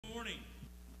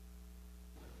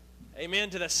Amen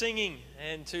to the singing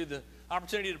and to the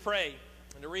opportunity to pray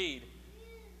and to read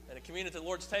and to commune at the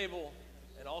Lord's table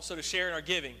and also to share in our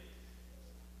giving.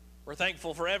 We're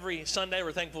thankful for every Sunday.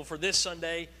 We're thankful for this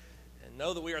Sunday. And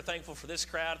know that we are thankful for this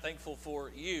crowd, thankful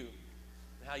for you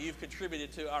and how you've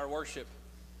contributed to our worship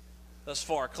thus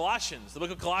far. Colossians, the book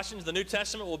of Colossians, the New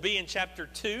Testament will be in chapter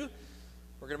 2.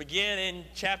 We're going to begin in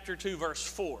chapter 2, verse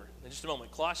 4 in just a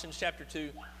moment. Colossians chapter 2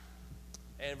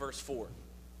 and verse 4.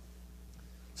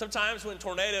 Sometimes when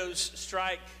tornadoes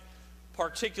strike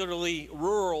particularly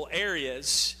rural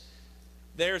areas,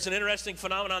 there's an interesting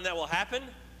phenomenon that will happen,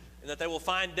 and that they will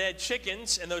find dead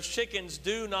chickens, and those chickens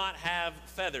do not have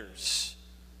feathers.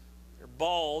 They're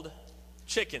bald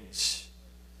chickens.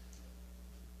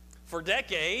 For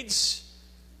decades,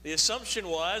 the assumption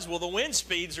was, well, the wind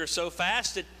speeds are so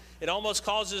fast it almost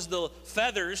causes the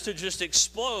feathers to just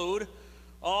explode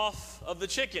off of the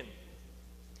chicken.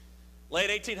 Late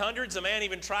 1800s, a man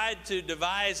even tried to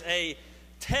devise a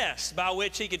test by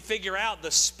which he could figure out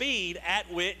the speed at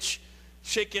which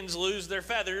chickens lose their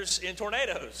feathers in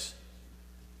tornadoes.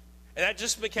 And that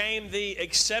just became the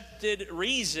accepted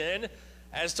reason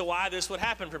as to why this would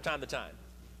happen from time to time.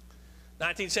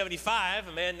 1975,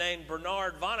 a man named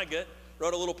Bernard Vonnegut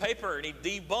wrote a little paper, and he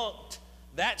debunked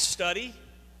that study,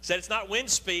 said it's not wind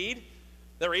speed.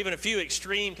 There were even a few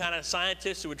extreme kind of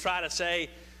scientists who would try to say,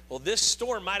 well, this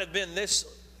storm might have been this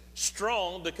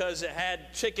strong because it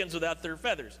had chickens without their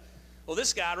feathers. Well,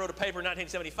 this guy wrote a paper in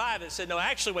 1975 that said, no,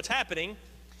 actually what's happening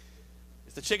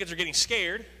is the chickens are getting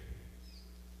scared,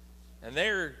 and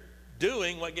they're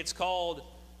doing what gets called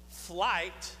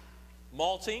flight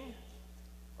molting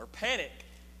or panic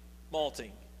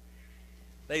molting.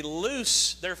 They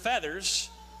loosen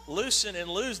and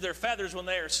lose their feathers when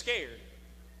they are scared.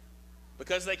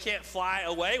 Because they can't fly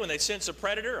away when they sense a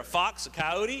predator, a fox, a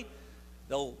coyote,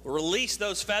 they'll release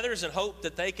those feathers and hope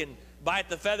that they can bite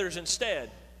the feathers instead.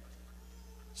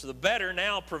 So the better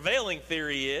now prevailing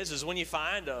theory is when you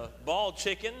find a bald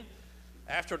chicken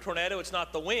after a tornado, it's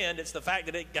not the wind, it's the fact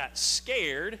that it got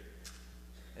scared,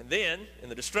 and then in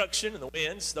the destruction and the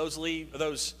winds, those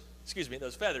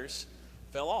feathers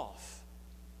fell off.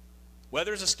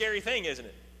 Weather is a scary thing, isn't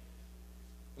it?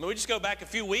 I mean, we just go back a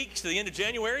few weeks to the end of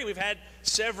January. We've had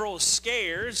several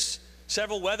scares,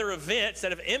 several weather events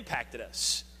that have impacted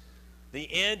us.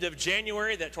 The end of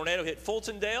January, that tornado hit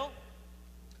Fultondale.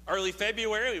 Early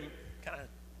February, we kind of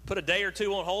put a day or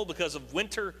two on hold because of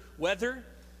winter weather.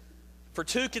 For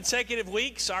 2 consecutive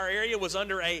weeks, our area was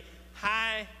under a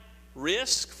high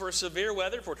risk for severe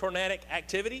weather, for tornadic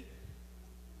activity.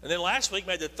 And then last week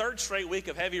made the 3rd straight week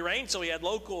of heavy rain, so we had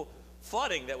local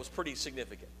flooding that was pretty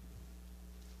significant.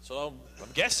 So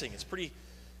I'm guessing it's pretty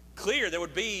clear there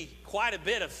would be quite a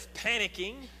bit of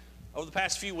panicking over the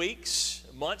past few weeks,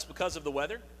 months because of the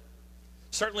weather.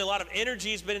 Certainly a lot of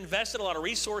energy has been invested, a lot of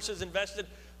resources invested,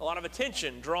 a lot of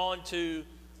attention drawn to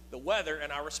the weather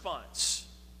and our response.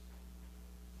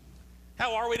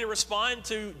 How are we to respond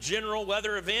to general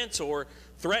weather events or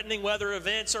threatening weather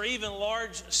events or even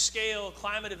large-scale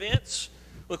climate events?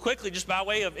 Well, quickly, just by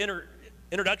way of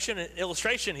introduction and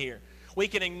illustration here. We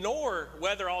can ignore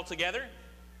weather altogether,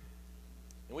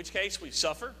 in which case we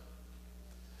suffer.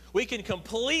 We can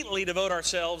completely devote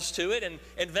ourselves to it and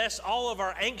invest all of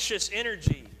our anxious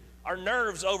energy, our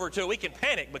nerves over to it. We can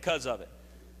panic because of it,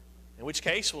 in which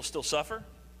case we'll still suffer.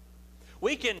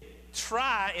 We can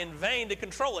try in vain to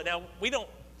control it. Now, we don't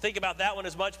think about that one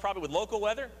as much probably with local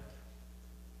weather,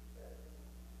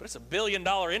 but it's $1 billion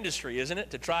industry, isn't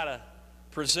it, to try to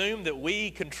presume that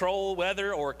we control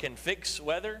weather or can fix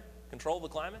weather, control the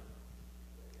climate.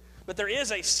 But there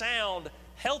is a sound,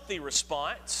 healthy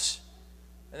response,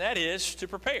 and that is to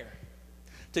prepare,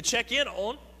 to check in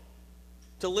on,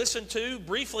 to listen to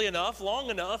briefly enough, long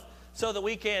enough, so that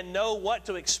we can know what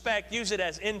to expect, use it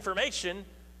as information,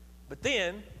 but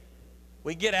then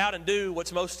we get out and do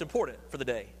what's most important for the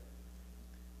day.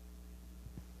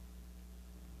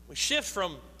 We shift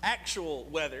from actual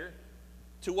weather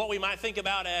to what we might think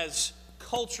about as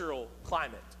cultural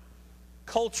climate,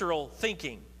 cultural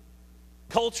thinking.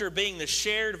 Culture being the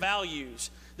shared values,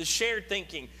 the shared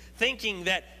thinking, thinking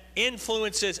that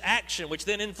influences action, which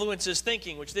then influences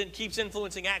thinking, which then keeps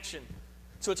influencing action.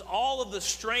 So it's all of the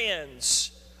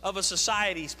strands of a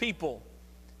society's people: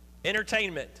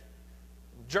 entertainment,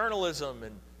 journalism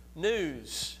and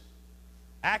news,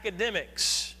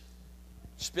 academics,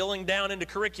 spilling down into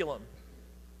curriculum,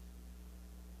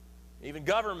 even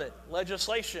government,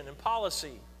 legislation, and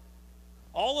policy.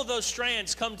 All of those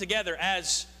strands come together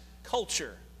as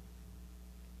culture.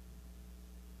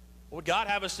 What would God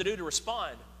have us to do to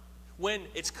respond when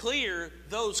it's clear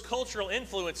those cultural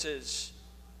influences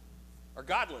are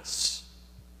godless,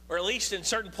 or at least in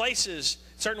certain places,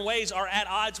 certain ways are at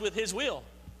odds with His will.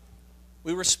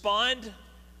 We respond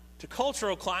to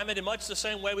cultural climate in much the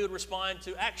same way we would respond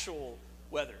to actual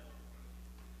weather.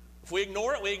 If we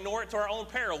ignore it to our own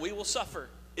peril. We will suffer.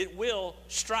 It will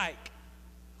strike.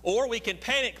 Or we can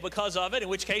panic because of it, in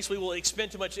which case we will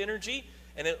expend too much energy,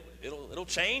 and it'll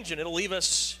change, and it'll leave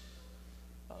us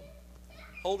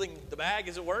holding the bag,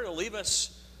 as it were. It'll leave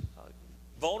us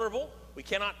vulnerable. We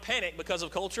cannot panic because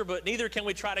of culture, but neither can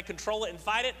we try to control it and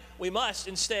fight it. We must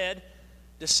instead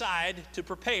decide to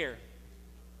prepare,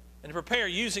 and to prepare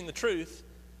using the truth,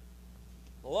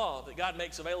 the love that God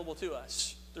makes available to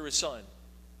us through His Son.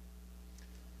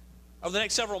 Over the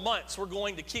next several months, we're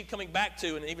going to keep coming back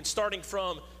to, and even starting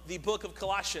from the book of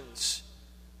Colossians,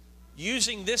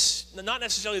 using this, not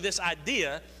necessarily this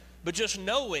idea, but just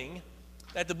knowing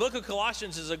that the book of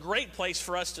Colossians is a great place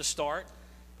for us to start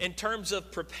in terms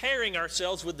of preparing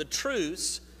ourselves with the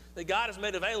truths that God has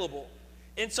made available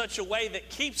in such a way that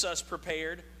keeps us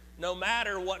prepared no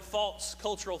matter what false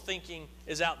cultural thinking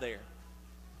is out there.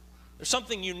 There's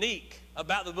something unique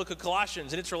about the book of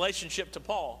Colossians and its relationship to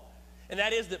Paul, and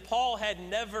that is that Paul had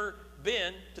never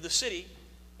been to the city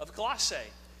of Colossae.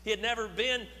 He had never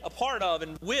been a part of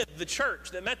and with the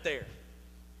church that met there.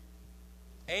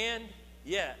 And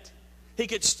yet, he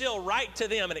could still write to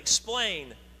them and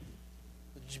explain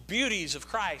the beauties of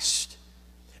Christ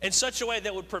in such a way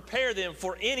that would prepare them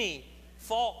for any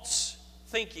false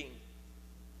thinking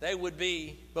they would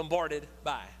be bombarded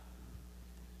by.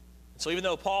 So even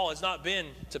though Paul has not been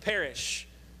to Parish,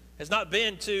 has not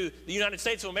been to the United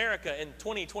States of America in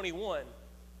 2021,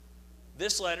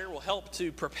 this letter will help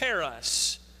to prepare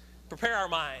us, prepare our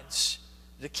minds,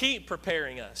 to keep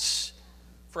preparing us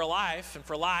for a life and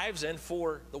for lives and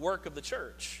for the work of the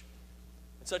church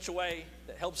in such a way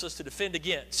that helps us to defend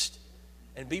against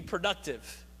and be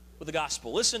productive with the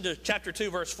gospel. Listen to chapter 2,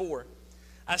 verse 4.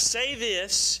 I say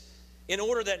this in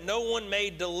order that no one may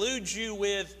delude you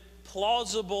with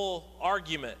plausible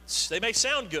arguments. They may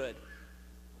sound good,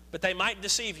 but they might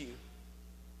deceive you.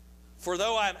 For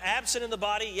though I am absent in the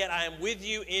body, yet I am with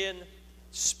you in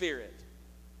spirit.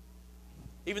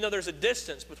 Even though there's a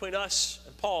distance between us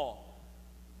and Paul,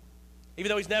 even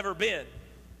though he's never been,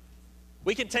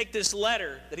 we can take this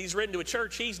letter that he's written to a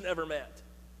church he's never met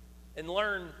and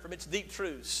learn from its deep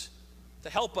truths to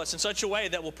help us in such a way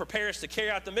that will prepare us to carry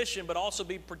out the mission, but also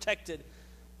be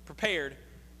prepared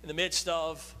in the midst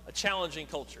of a challenging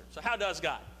culture. So how does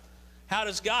God? How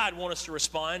does God want us to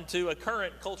respond to a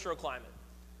current cultural climate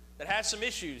that has some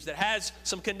issues, that has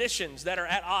some conditions that are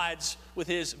at odds with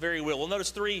His very will? We'll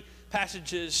notice three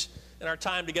passages in our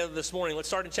time together this morning. Let's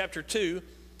start in chapter 2,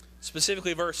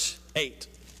 specifically verse 8.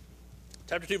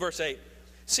 Chapter 2, verse 8.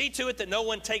 See to it that no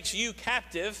one takes you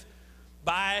captive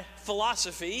by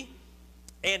philosophy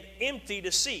and empty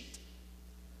deceit,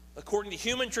 according to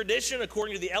human tradition,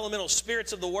 according to the elemental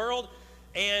spirits of the world,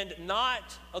 and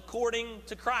not according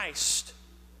to Christ.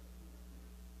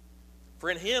 For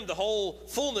in Him the whole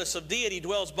fullness of deity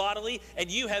dwells bodily,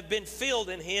 and you have been filled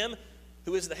in Him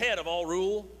who is the head of all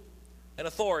rule and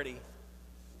authority.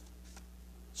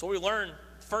 So what we learn,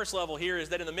 first level here, is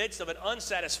that in the midst of an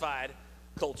unsatisfied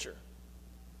culture,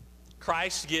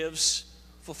 Christ gives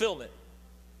fulfillment.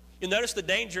 You'll notice the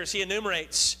dangers he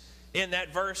enumerates in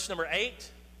that verse number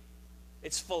 8.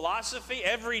 It's philosophy.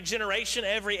 Every generation,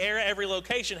 every era, every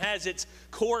location has its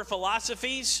core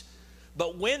philosophies.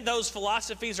 But when those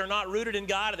philosophies are not rooted in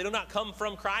God, they do not come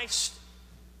from Christ,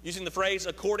 using the phrase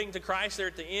according to Christ there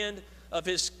at the end of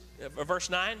verse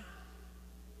 9.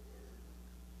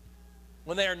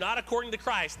 When they are not according to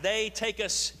Christ, they take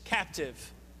us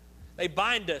captive. They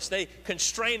bind us. They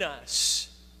constrain us.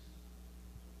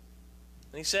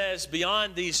 And he says,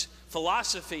 beyond these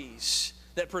philosophies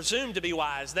that presume to be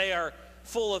wise, they are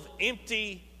full of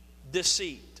empty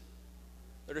deceit.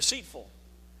 They're deceitful.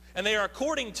 And they are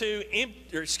according to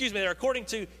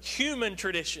human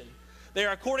tradition. They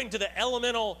are according to the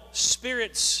elemental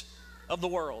spirits of the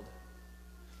world.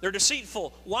 They're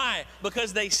deceitful. Why?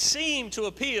 Because they seem to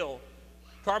appeal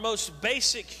to our most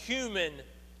basic human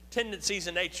tendencies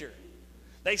in nature.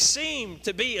 They seem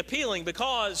to be appealing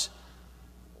because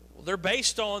they're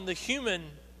based on the human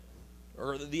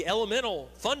or the elemental,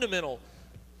 fundamental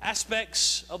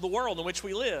aspects of the world in which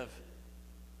we live.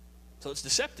 So it's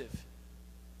deceptive,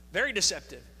 very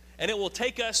deceptive. And it will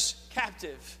take us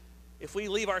captive if we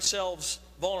leave ourselves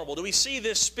vulnerable. Do we see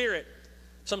this spirit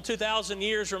some 2,000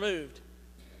 years removed?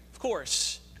 Of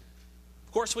course.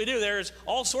 Of course we do. There's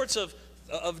all sorts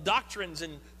of doctrines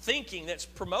and thinking that's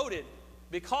promoted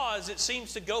because it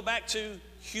seems to go back to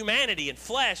humanity and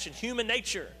flesh and human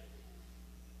nature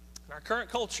in our current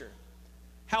culture.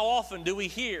 how often do we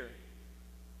hear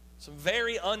some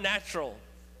very unnatural,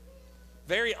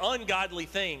 very ungodly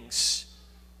things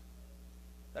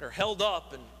that are held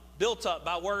up and built up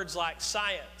by words like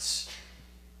science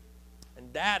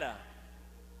and data,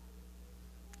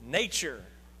 nature,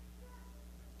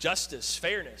 justice,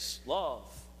 fairness, love,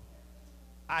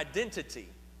 identity,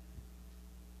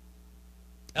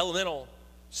 elemental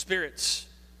spirits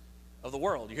of the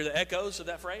world. You hear the echoes of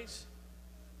that phrase?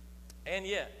 And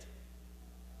yet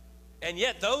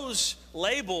those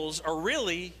labels are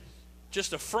really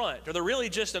just a front, or they're really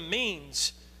just a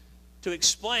means to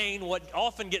explain what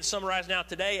often gets summarized now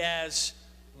today as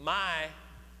my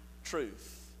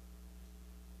truth.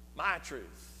 My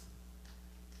truth.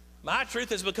 My truth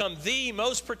has become the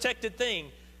most protected thing,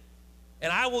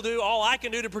 and I will do all I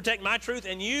can do to protect my truth,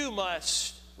 and you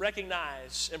must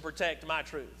recognize and protect my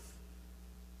truth.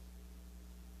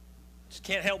 Just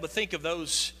can't help but think of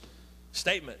those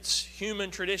statements.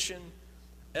 Human tradition,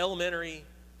 elementary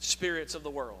spirits of the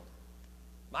world.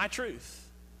 My truth,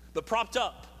 but propped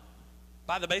up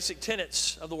by the basic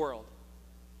tenets of the world.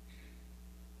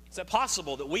 Is that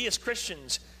possible that we as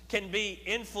Christians can be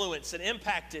influenced and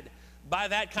impacted by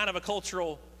that kind of a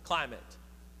cultural climate?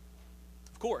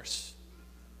 Of course.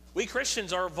 We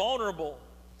Christians are vulnerable.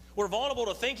 We're vulnerable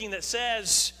to thinking that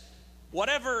says,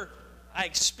 whatever I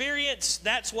experience,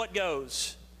 that's what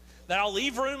goes. That I'll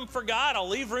leave room for God, I'll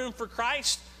leave room for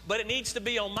Christ, but it needs to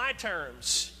be on my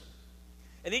terms.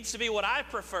 It needs to be what I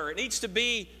prefer. It needs to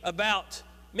be about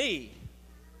me.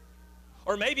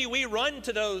 Or maybe we run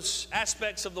to those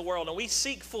aspects of the world and we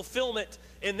seek fulfillment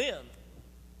in them.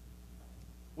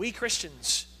 We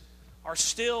Christians are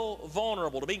still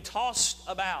vulnerable to being tossed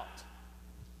about.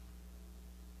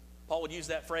 Paul would use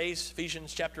that phrase,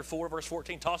 Ephesians chapter 4, verse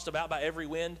 14, tossed about by every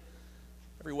wind,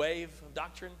 every wave of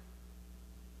doctrine.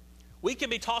 We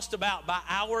can be tossed about by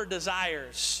our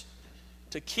desires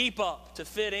to keep up, to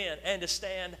fit in, and to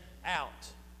stand out.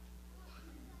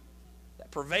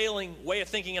 That prevailing way of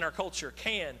thinking in our culture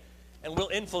can and will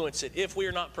influence it if we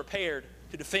are not prepared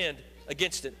to defend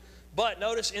against it. But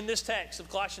notice in this text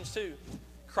of Colossians 2,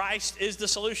 Christ is the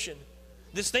solution.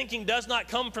 This thinking does not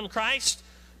come from Christ,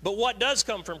 but what does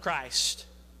come from Christ?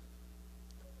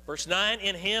 Verse 9,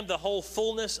 in him the whole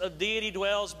fullness of deity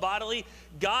dwells bodily.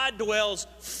 God dwells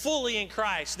fully in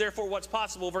Christ. Therefore, what's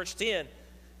possible? Verse 10,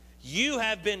 you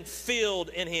have been filled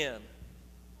in him.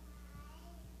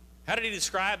 How did he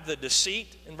describe the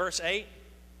deceit in verse 8?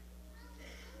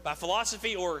 By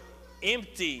philosophy or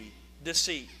empty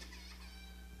deceit.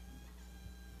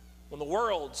 When the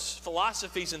world's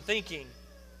philosophies and thinking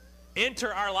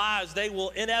enter our lives, they will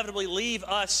inevitably leave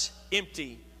us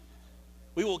empty.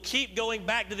 We will keep going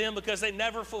back to them because they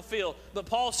never fulfill. But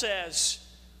Paul says,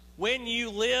 when you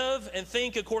live and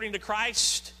think according to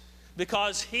Christ,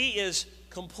 because he is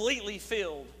completely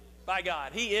filled by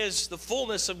God, he is the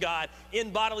fullness of God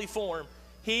in bodily form,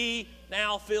 he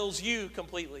now fills you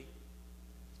completely.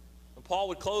 And Paul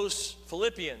would close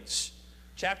Philippians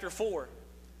chapter 4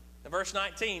 and verse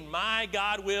 19, my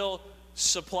God will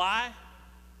supply,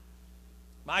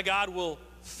 my God will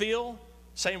fill,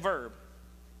 same verb.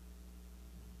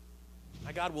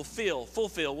 My God will fill,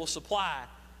 fulfill, will supply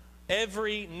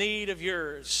every need of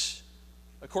yours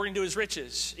according to his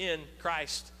riches in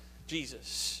Christ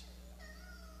Jesus.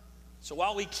 So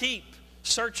while we keep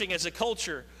searching as a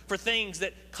culture for things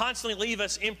that constantly leave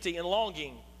us empty and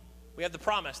longing, we have the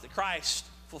promise that Christ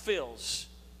fulfills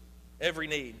every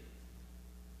need.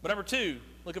 But number 2,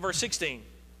 look at verse 16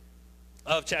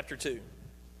 of chapter 2.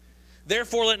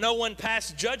 Therefore, let no one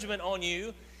pass judgment on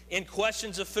you in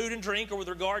questions of food and drink, or with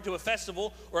regard to a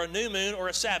festival, or a new moon, or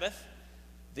a Sabbath.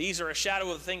 These are a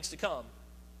shadow of the things to come.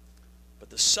 But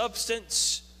the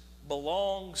substance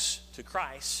belongs to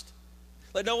Christ.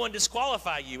 Let no one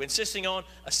disqualify you, insisting on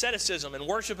asceticism and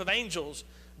worship of angels,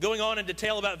 going on in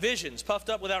detail about visions, puffed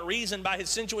up without reason by his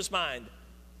sensuous mind,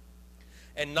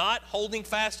 and not holding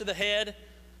fast to the head,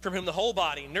 from whom the whole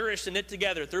body, nourished and knit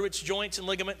together through its joints and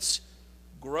ligaments,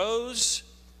 grows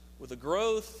with a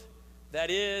growth that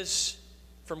is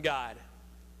from God.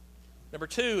 Number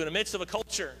 2, in the midst of a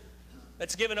culture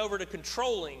that's given over to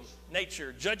controlling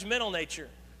nature, judgmental nature,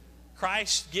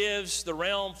 Christ gives the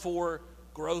realm for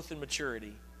growth and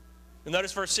maturity. And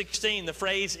notice verse 16, the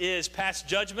phrase is past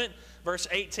judgment. Verse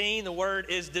 18, the word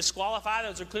is disqualify.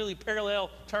 Those are clearly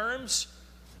parallel terms.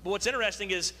 But what's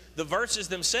interesting is the verses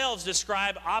themselves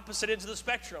describe opposite ends of the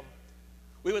spectrum.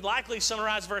 We would likely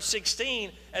summarize verse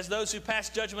 16 as those who pass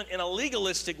judgment in a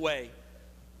legalistic way.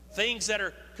 Things that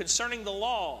are concerning the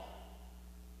law.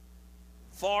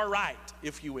 Far right,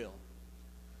 if you will.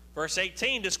 Verse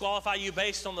 18, disqualify you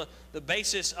based on the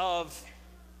basis of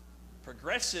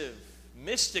progressive,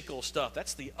 mystical stuff.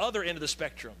 That's the other end of the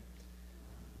spectrum.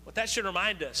 What that should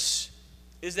remind us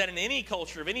is that in any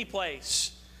culture, of any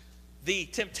place, the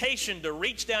temptation to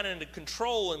reach down and to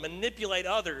control and manipulate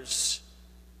others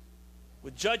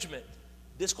with judgment,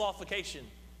 disqualification,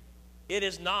 it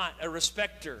is not a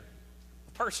respecter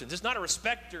of persons. It's not a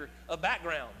respecter of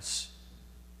backgrounds.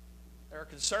 There are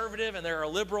conservative and there are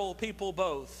liberal people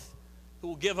both who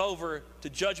will give over to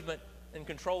judgment and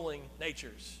controlling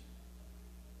natures.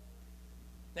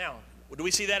 Now, do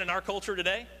we see that in our culture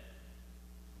today?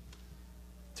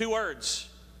 2 words.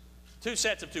 2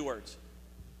 sets of 2 words.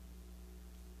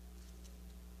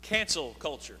 Cancel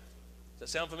culture.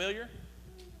 Does that sound familiar?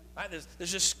 Right?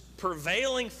 There's just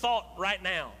prevailing thought right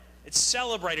now. It's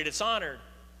celebrated. It's honored.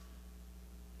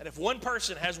 And if one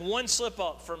person has one slip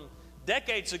up from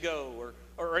decades ago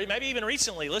or maybe even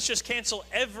recently, let's just cancel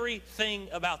everything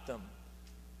about them.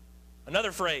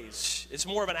 Another phrase. It's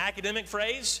more of an academic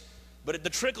phrase, but the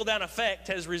trickle-down effect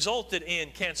has resulted in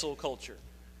cancel culture.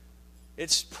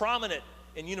 It's prominent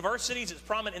in universities, it's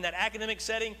prominent in that academic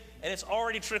setting, and it's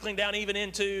already trickling down even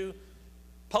into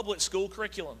public school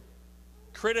curriculum.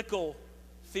 Critical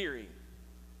theory,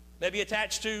 maybe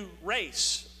attached to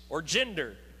race or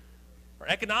gender or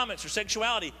economics or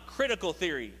sexuality. Critical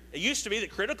theory. It used to be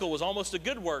that critical was almost a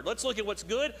good word. Let's look at what's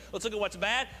good, let's look at what's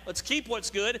bad, let's keep what's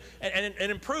good and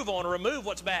improve on or remove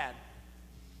what's bad.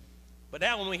 But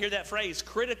now when we hear that phrase,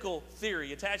 critical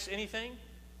theory, attached to anything,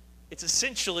 it's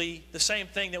essentially the same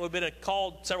thing that would have been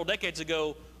called several decades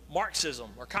ago Marxism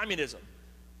or communism.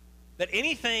 That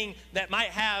anything that might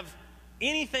have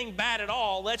anything bad at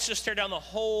all, let's just tear down the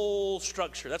whole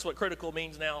structure. That's what critical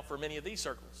means now for many of these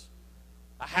circles.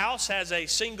 A house has a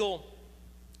single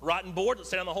rotten board, let's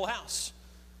tear down the whole house.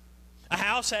 A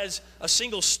house has a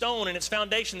single stone in its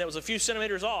foundation that was a few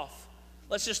centimeters off.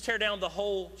 Let's just tear down the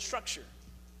whole structure.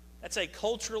 That's a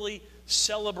culturally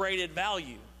celebrated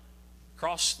value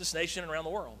across this nation and around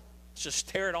the world. Let's just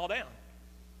tear it all down.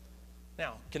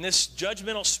 Now, can this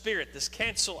judgmental spirit, this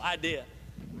cancel idea,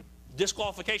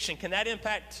 disqualification, can that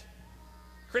impact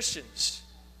Christians?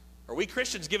 Are we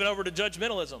Christians given over to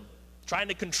judgmentalism, trying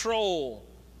to control?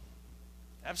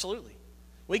 Absolutely.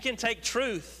 We can take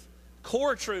truth,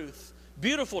 core truth,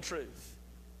 beautiful truth.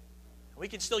 We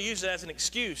can still use it as an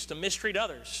excuse to mistreat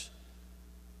others.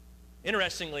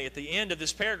 Interestingly, at the end of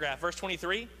this paragraph, verse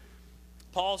 23,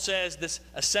 Paul says this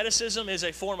asceticism is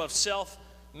a form of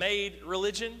self-made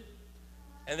religion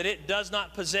and that it does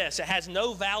not possess, it has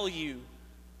no value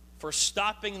for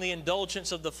stopping the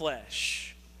indulgence of the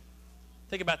flesh.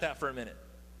 Think about that for a minute.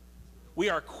 We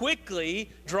are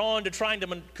quickly drawn to trying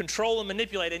to control and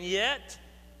manipulate, and yet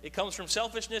it comes from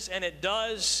selfishness and it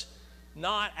does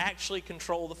not actually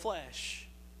control the flesh.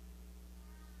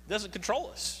 It doesn't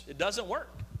control us. It doesn't work.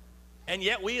 And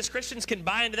yet we as Christians can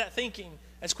buy into that thinking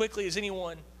as quickly as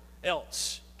anyone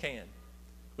else can.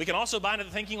 We can also buy into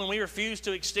the thinking when we refuse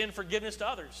to extend forgiveness to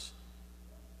others.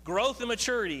 Growth and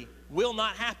maturity will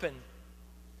not happen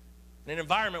in an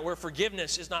environment where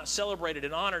forgiveness is not celebrated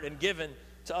and honored and given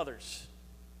to others.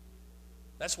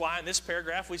 That's why in this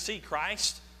paragraph we see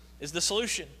Christ is the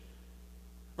solution.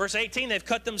 Verse 18, they've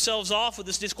cut themselves off with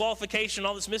this disqualification,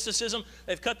 all this mysticism.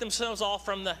 They've cut themselves off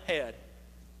from the head.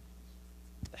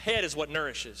 The head is what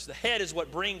nourishes. The head is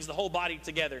what brings the whole body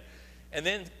together. And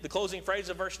then the closing phrase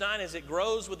of verse 9 is it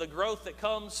grows with the growth that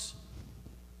comes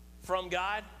from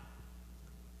God.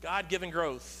 God-given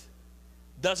growth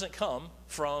doesn't come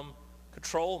from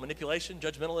control, manipulation,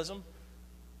 judgmentalism,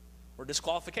 or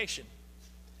disqualification.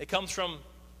 It comes from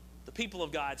the people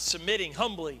of God submitting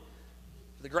humbly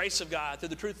to the grace of God, through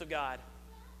the truth of God,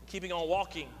 and keeping on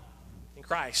walking in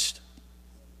Christ.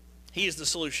 He is the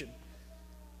solution.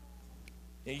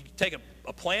 You take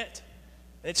a plant,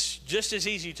 and it's just as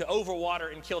easy to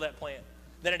overwater and kill that plant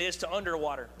than it is to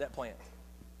underwater that plant.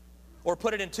 Or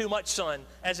put it in too much sun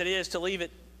as it is to leave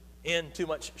it in too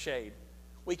much shade.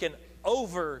 We can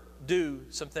overdo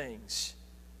some things.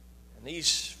 And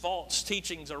these false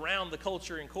teachings around the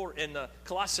culture in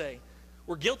Colossae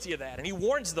were guilty of that. And he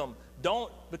warns them,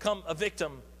 don't become a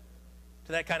victim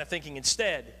to that kind of thinking.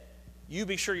 Instead, you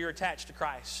be sure you're attached to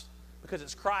Christ, because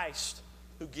it's Christ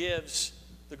who gives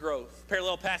the growth.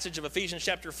 Parallel passage of Ephesians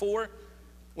chapter 4.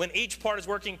 When each part is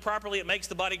working properly, it makes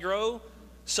the body grow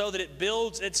so that it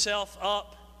builds itself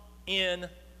up in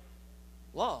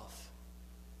love.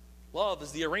 Love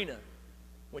is the arena in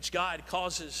which God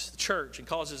causes the church and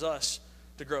causes us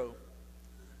to grow.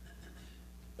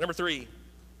 Number 3,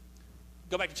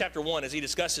 go back to chapter 1 as he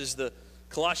discusses the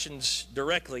Colossians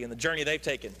directly and the journey they've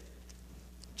taken.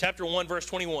 Chapter 1, verse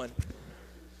 21.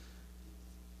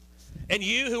 And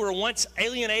you who were once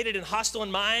alienated and hostile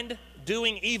in mind,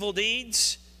 doing evil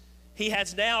deeds, he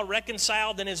has now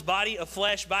reconciled in his body of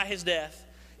flesh by his death,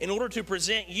 in order to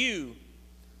present you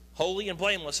holy and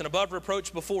blameless and above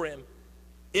reproach before him,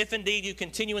 if indeed you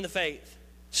continue in the faith,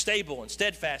 stable and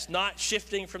steadfast, not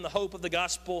shifting from the hope of the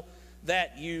gospel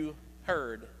that you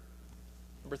heard.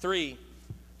 Number 3,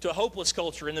 to a hopeless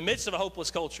culture, in the midst of a hopeless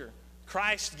culture,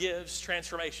 Christ gives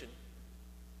transformation.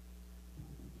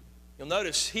 You'll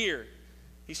notice here,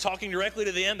 he's talking directly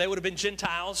to them. They would have been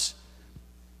Gentiles.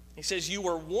 He says, you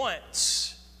were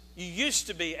once, you used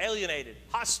to be alienated,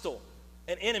 hostile,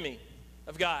 an enemy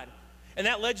of God. And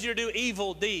that led you to do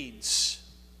evil deeds.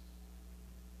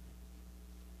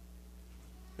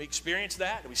 We experience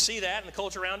that. We see that in the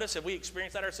culture around us. Have we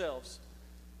experienced that ourselves?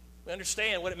 We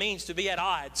understand what it means to be at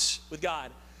odds with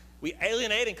God. We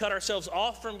alienate and cut ourselves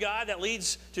off from God. That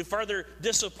leads to further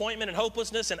disappointment and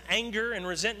hopelessness and anger and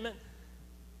resentment,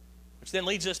 which then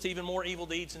leads us to even more evil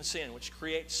deeds and sin, which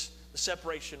creates the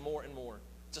separation more and more.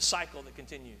 It's a cycle that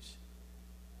continues.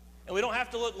 And we don't have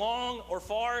to look long or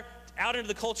far out into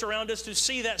the culture around us to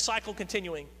see that cycle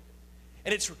continuing.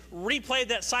 And it's replayed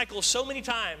that cycle so many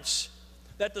times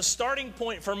that the starting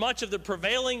point for much of the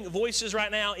prevailing voices right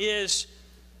now is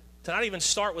to not even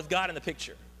start with God in the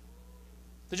picture.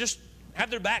 To just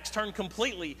have their backs turned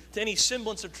completely to any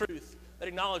semblance of truth that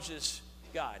acknowledges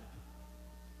God.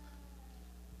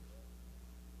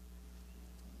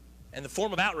 And the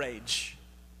form of outrage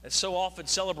that's so often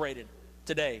celebrated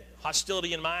today,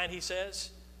 hostility in mind, he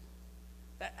says,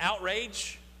 that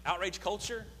outrage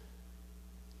culture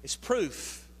is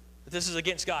proof that this is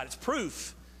against God. It's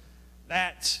proof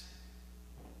that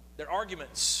their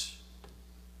arguments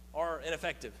are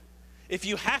ineffective. If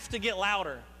you have to get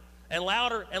louder and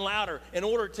louder and louder in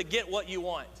order to get what you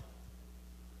want,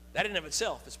 that in and of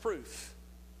itself is proof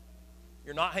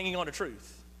you're not hanging on to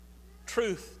truth.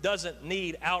 Truth doesn't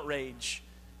need outrage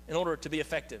in order to be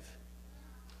effective.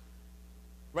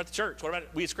 What about the church? What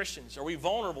about we as Christians? Are we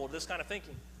vulnerable to this kind of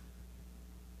thinking?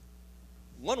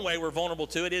 One way we're vulnerable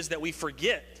to it is that we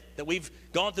forget that we've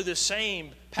gone through the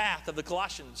same path of the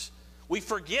Colossians. We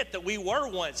forget that we were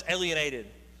once alienated.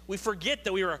 We forget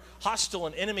that we were hostile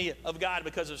and enemy of God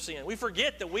because of sin. We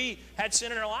forget that we had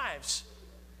sin in our lives.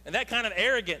 And that kind of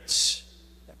arrogance,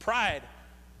 that pride,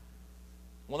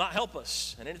 will not help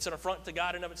us. And it's an affront to God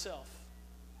in and of itself.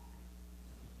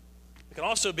 It can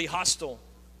also be hostile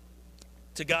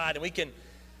to God, and we can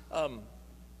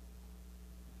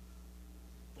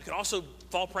also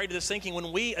fall prey to this thinking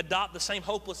when we adopt the same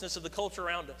hopelessness of the culture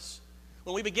around us.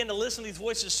 When we begin to listen to these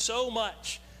voices so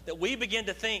much that we begin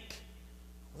to think,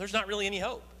 well, there's not really any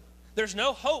hope. There's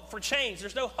no hope for change.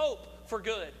 There's no hope for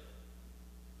good.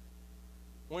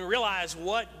 When we realize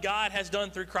what God has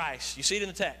done through Christ, you see it in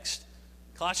the text,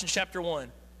 Colossians chapter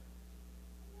 1.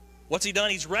 What's he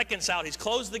done? He's reconciled. He's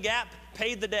closed the gap,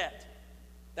 paid the debt.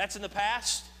 That's in the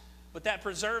past, but that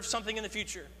preserves something in the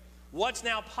future. What's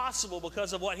now possible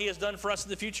because of what he has done for us in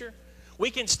the future?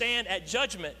 We can stand at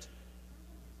judgment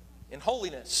in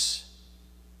holiness,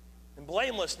 in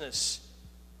blamelessness,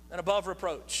 and above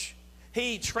reproach.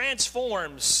 He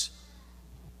transforms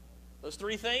those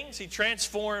three things. He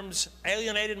transforms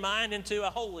alienated mind into a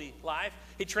holy life.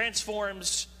 He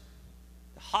transforms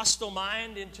the hostile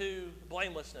mind into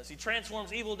blamelessness. He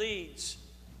transforms evil deeds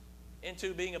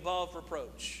into being above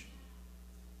reproach.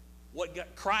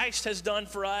 What Christ has done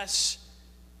for us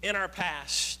in our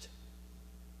past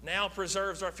now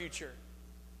preserves our future,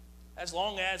 as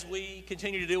long as we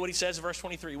continue to do what he says in verse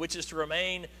 23, which is to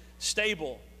remain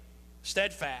stable,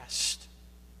 steadfast,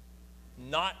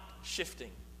 not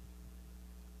shifting.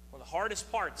 One of the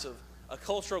hardest parts of a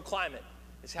cultural climate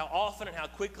is how often and how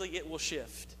quickly it will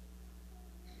shift.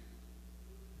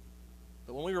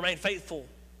 But when we remain faithful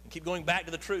and keep going back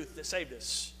to the truth that saved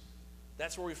us,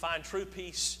 that's where we find true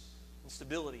peace and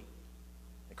stability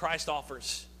that Christ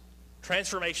offers.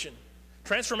 Transformation.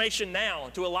 Transformation now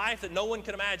to a life that no one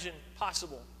can imagine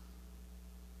possible,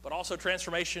 but also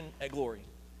transformation at glory.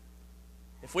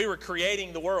 If we were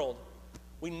creating the world,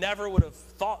 we never would have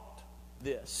thought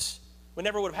this. We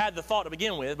never would have had the thought to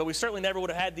begin with, but we certainly never would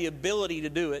have had the ability to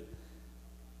do it.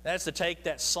 That's to take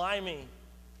that slimy,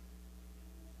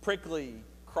 prickly,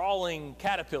 crawling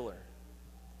caterpillar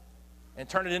and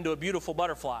turn it into a beautiful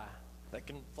butterfly that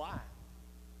can fly.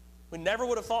 We never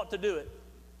would have thought to do it.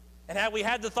 And had we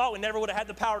had the thought, we never would have had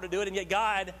the power to do it. And yet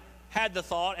God had the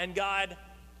thought, and God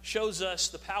shows us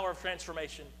the power of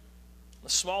transformation, the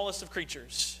smallest of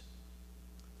creatures,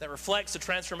 that reflects the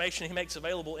transformation he makes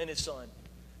available in his Son,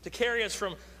 to carry us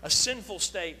from a sinful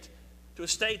state to a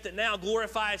state that now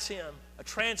glorifies him, a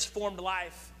transformed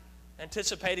life,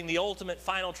 anticipating the ultimate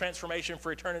final transformation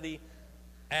for eternity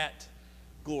at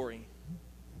glory.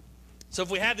 So if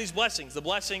we have these blessings, the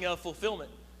blessing of fulfillment,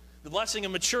 the blessing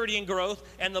of maturity and growth,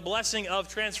 and the blessing of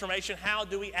transformation, how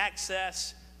do we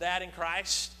access that in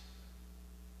Christ?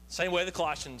 Same way the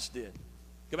Colossians did.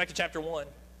 Go back to chapter 1.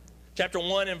 Chapter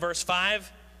 1 and verse 5,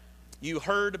 you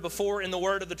heard before in the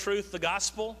word of the truth, the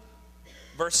gospel.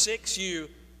 Verse 6,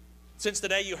 since the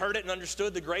day you heard it and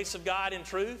understood the grace of God in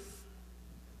truth.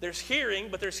 There's hearing,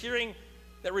 but there's hearing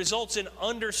that results in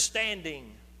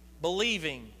understanding,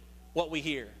 believing what we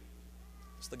hear.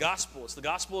 It's the gospel. It's the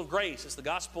gospel of grace. It's the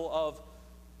gospel of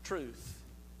truth.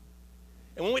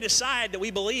 And when we decide that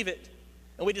we believe it,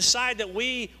 and we decide that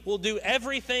we will do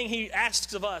everything he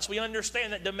asks of us, we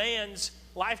understand that demands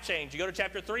life change. You go to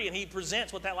chapter 3, and he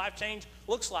presents what that life change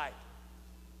looks like.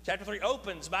 Chapter 3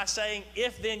 opens by saying,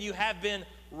 if then you have been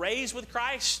raised with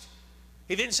Christ,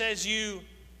 he then says you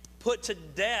put to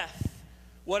death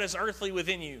what is earthly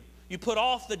within you. You put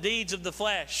off the deeds of the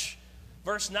flesh.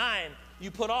 Verse 9, you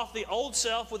put off the old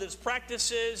self with its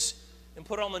practices and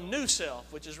put on the new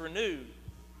self, which is renewed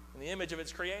in the image of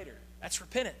its creator. That's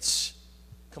repentance.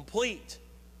 Complete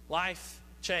life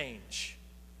change.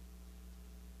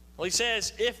 Well, he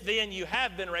says, if then you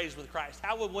have been raised with Christ.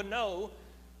 How would one know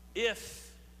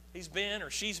if he's been or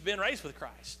she's been raised with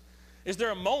Christ? Is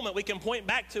there a moment we can point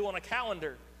back to on a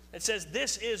calendar that says,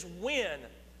 this is when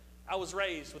I was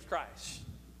raised with Christ?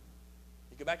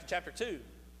 You go back to chapter 2.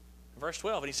 Verse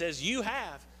 12, and he says, you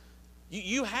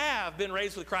have been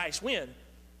raised with Christ. When?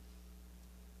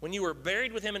 When you were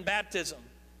buried with him in baptism,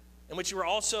 in which you were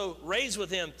also raised with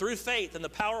him through faith in the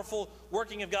powerful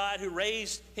working of God who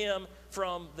raised him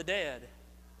from the dead.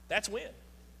 That's when.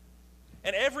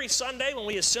 And every Sunday when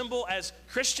we assemble as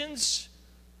Christians,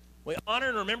 we honor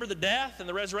and remember the death and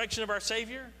the resurrection of our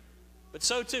Savior. But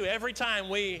so too, every time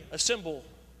we assemble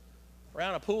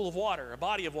around a pool of water, a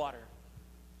body of water,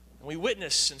 and we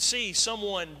witness and see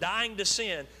someone dying to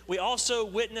sin, we also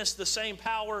witness the same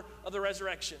power of the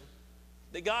resurrection.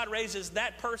 That God raises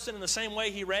that person in the same way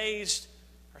he raised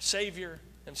our Savior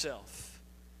himself,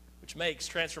 which makes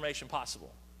transformation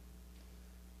possible.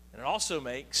 And it also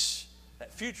makes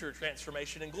that future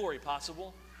transformation and glory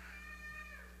possible.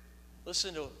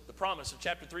 Listen to the promise of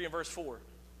chapter 3 and verse 4.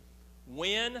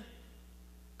 When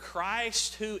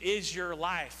Christ, who is your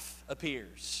life,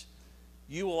 appears,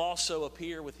 you will also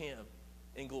appear with him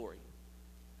in glory.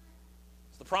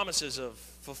 It's the promises of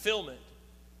fulfillment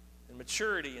and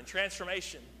maturity and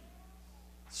transformation.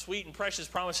 Sweet and precious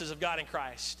promises of God in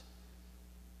Christ.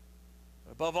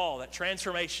 But above all, that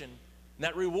transformation and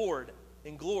that reward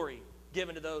in glory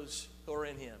given to those who are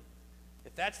in him.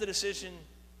 If that's the decision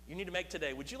you need to make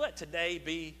today, would you let today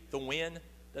be the win?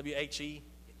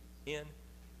 W-H-E-N.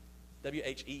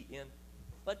 W-H-E-N.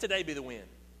 Let today be the win.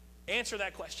 Answer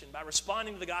that question by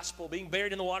responding to the gospel, being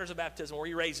buried in the waters of baptism where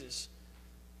he raises.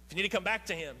 If you need to come back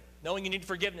to him, knowing you need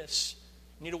forgiveness,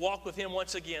 you need to walk with him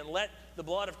once again. Let the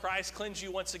blood of Christ cleanse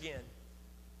you once again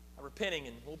by repenting,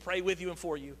 and we'll pray with you and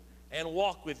for you and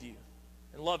walk with you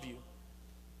and love you.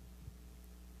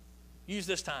 Use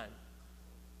this time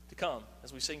to come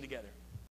as we sing together.